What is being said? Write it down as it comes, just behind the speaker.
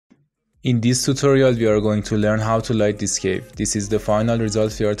In this tutorial, we are going to learn how to light this cave. This is the final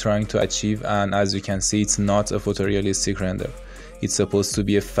result we are trying to achieve, and as you can see, it's not a photorealistic render. It's supposed to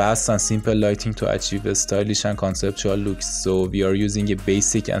be a fast and simple lighting to achieve a stylish and conceptual look, so we are using a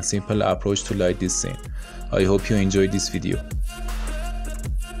basic and simple approach to light this scene. I hope you enjoyed this video.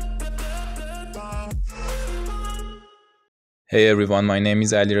 Hey everyone, my name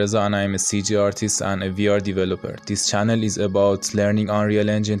is Alireza and I am a CG artist and a VR developer. This channel is about learning Unreal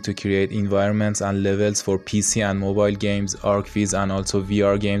Engine to create environments and levels for PC and mobile games, ArcViz, and also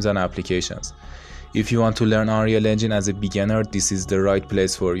VR games and applications. If you want to learn Unreal Engine as a beginner, this is the right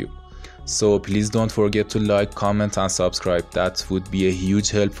place for you. So please don't forget to like, comment and subscribe. That would be a huge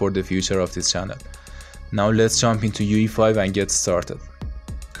help for the future of this channel. Now let's jump into UE5 and get started.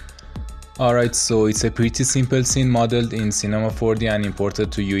 Alright, so it's a pretty simple scene modeled in Cinema 4D and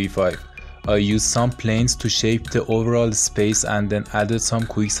imported to UE5. I used some planes to shape the overall space and then added some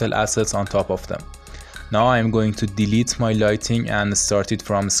Quixel assets on top of them. Now I am going to delete my lighting and start it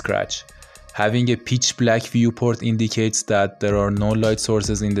from scratch. Having a pitch black viewport indicates that there are no light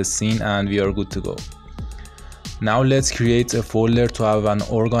sources in the scene and we are good to go. Now let's create a folder to have an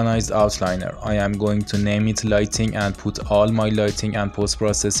organized outliner. I am going to name it lighting and put all my lighting and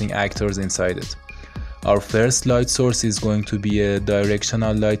post-processing actors inside it. Our first light source is going to be a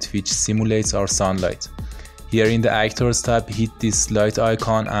directional light which simulates our sunlight. Here in the actors tab, hit this light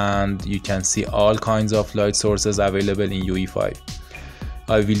icon and you can see all kinds of light sources available in UE5.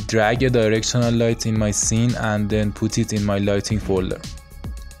 I will drag a directional light in my scene and then put it in my lighting folder.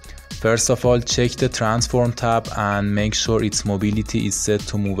 First of all, check the transform tab and make sure its mobility is set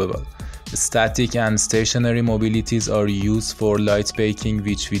to movable. Static and stationary mobilities are used for light baking,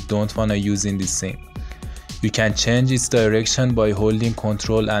 which we don't want to use in this scene. You can change its direction by holding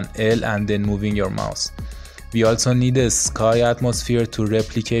Ctrl and L and then moving your mouse. We also need a sky atmosphere to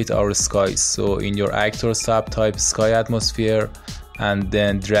replicate our skies, so in your actors tab type sky atmosphere and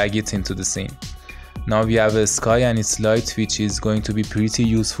then drag it into the scene. Now we have a sky and its light, which is going to be pretty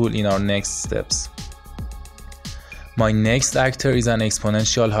useful in our next steps. My next actor is an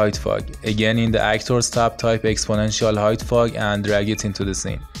exponential height fog. Again, in the actors tab type exponential height fog and drag it into the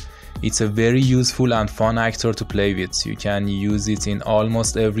scene. It's a very useful and fun actor to play with. You can use it in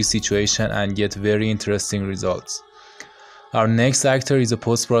almost every situation and get very interesting results. Our next actor is a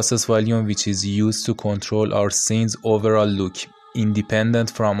post-process volume, which is used to control our scene's overall look, independent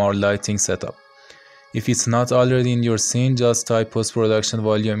from our lighting setup. If it's not already in your scene, just type post-production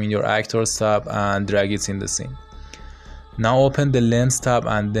volume in your actors tab and drag it in the scene. Now open the lens tab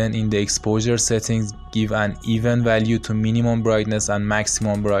and then in the exposure settings, give an even value to minimum brightness and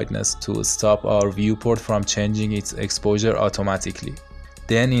maximum brightness to stop our viewport from changing its exposure automatically.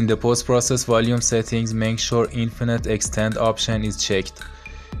 Then in the post-process volume settings, make sure infinite extend option is checked.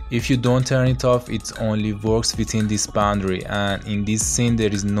 If you don't turn it off, it only works within this boundary, and in this scene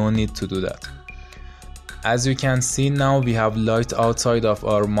there is no need to do that. As you can see, now we have light outside of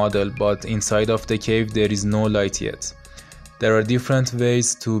our model, but inside of the cave there is no light yet. There are different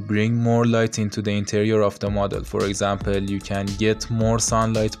ways to bring more light into the interior of the model. For example, you can get more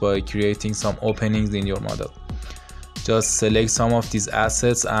sunlight by creating some openings in your model. Just select some of these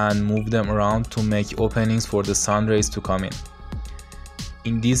assets and move them around to make openings for the sun rays to come in.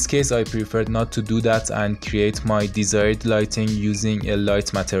 In this case, I prefer not to do that and create my desired lighting using a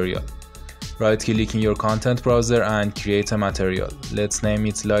light material. Right-click in your content browser and create a material. Let's name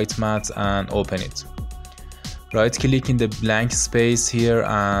it Light Matte and open it. Right-click in the blank space here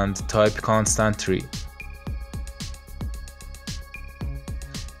and type constant 3.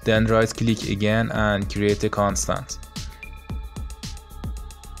 Then right-click again and create a constant.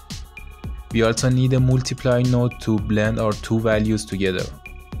 We also need a multiply node to blend our two values together.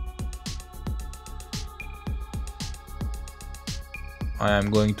 I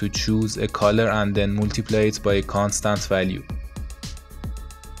am going to choose a color and then multiply it by a constant value.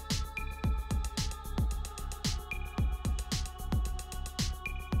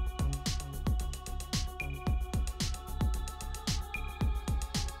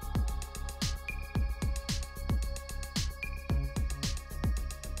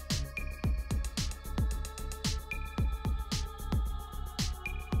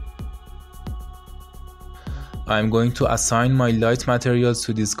 I am going to assign my light materials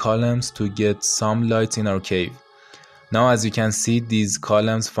to these columns to get some light in our cave. Now as you can see, these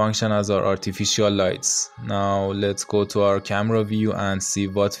columns function as our artificial lights. Now let's go to our camera view and see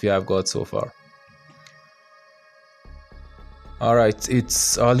what we have got so far. Alright,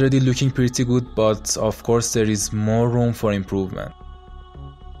 it's already looking pretty good, but of course there is more room for improvement.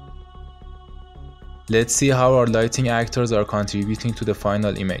 Let's see how our lighting actors are contributing to the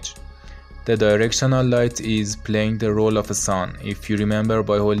final image. The directional light is playing the role of a sun. If you remember,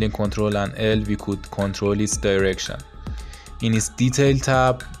 by holding Ctrl and L we could control its direction. In its detail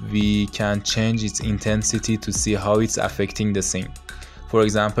tab we can change its intensity to see how it's affecting the scene. For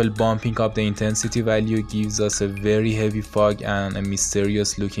example, bumping up the intensity value gives us a very heavy fog and a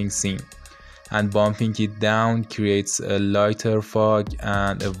mysterious looking scene, and bumping it down creates a lighter fog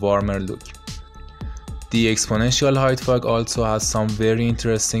and a warmer look. The exponential height fog also has some very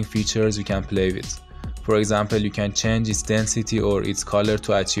interesting features you can play with. For example, you can change its density or its color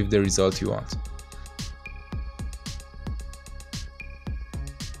to achieve the result you want.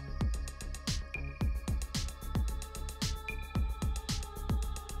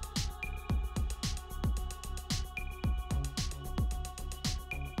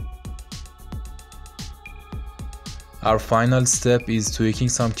 Our final step is tweaking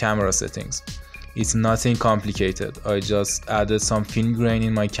some camera settings. It's nothing complicated. I just added some film grain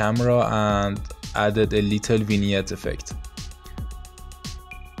in my camera and added a little vignette effect.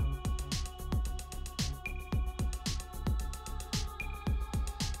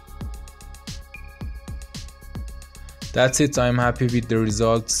 That's it, I'm happy with the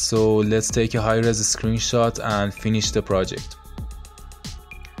results, so let's take a high-res screenshot and finish the project.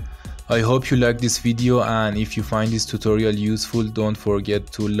 I hope you like this video, and if you find this tutorial useful, don't forget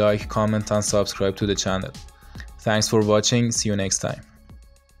to like, comment and subscribe to the channel. Thanks for watching, see you next time.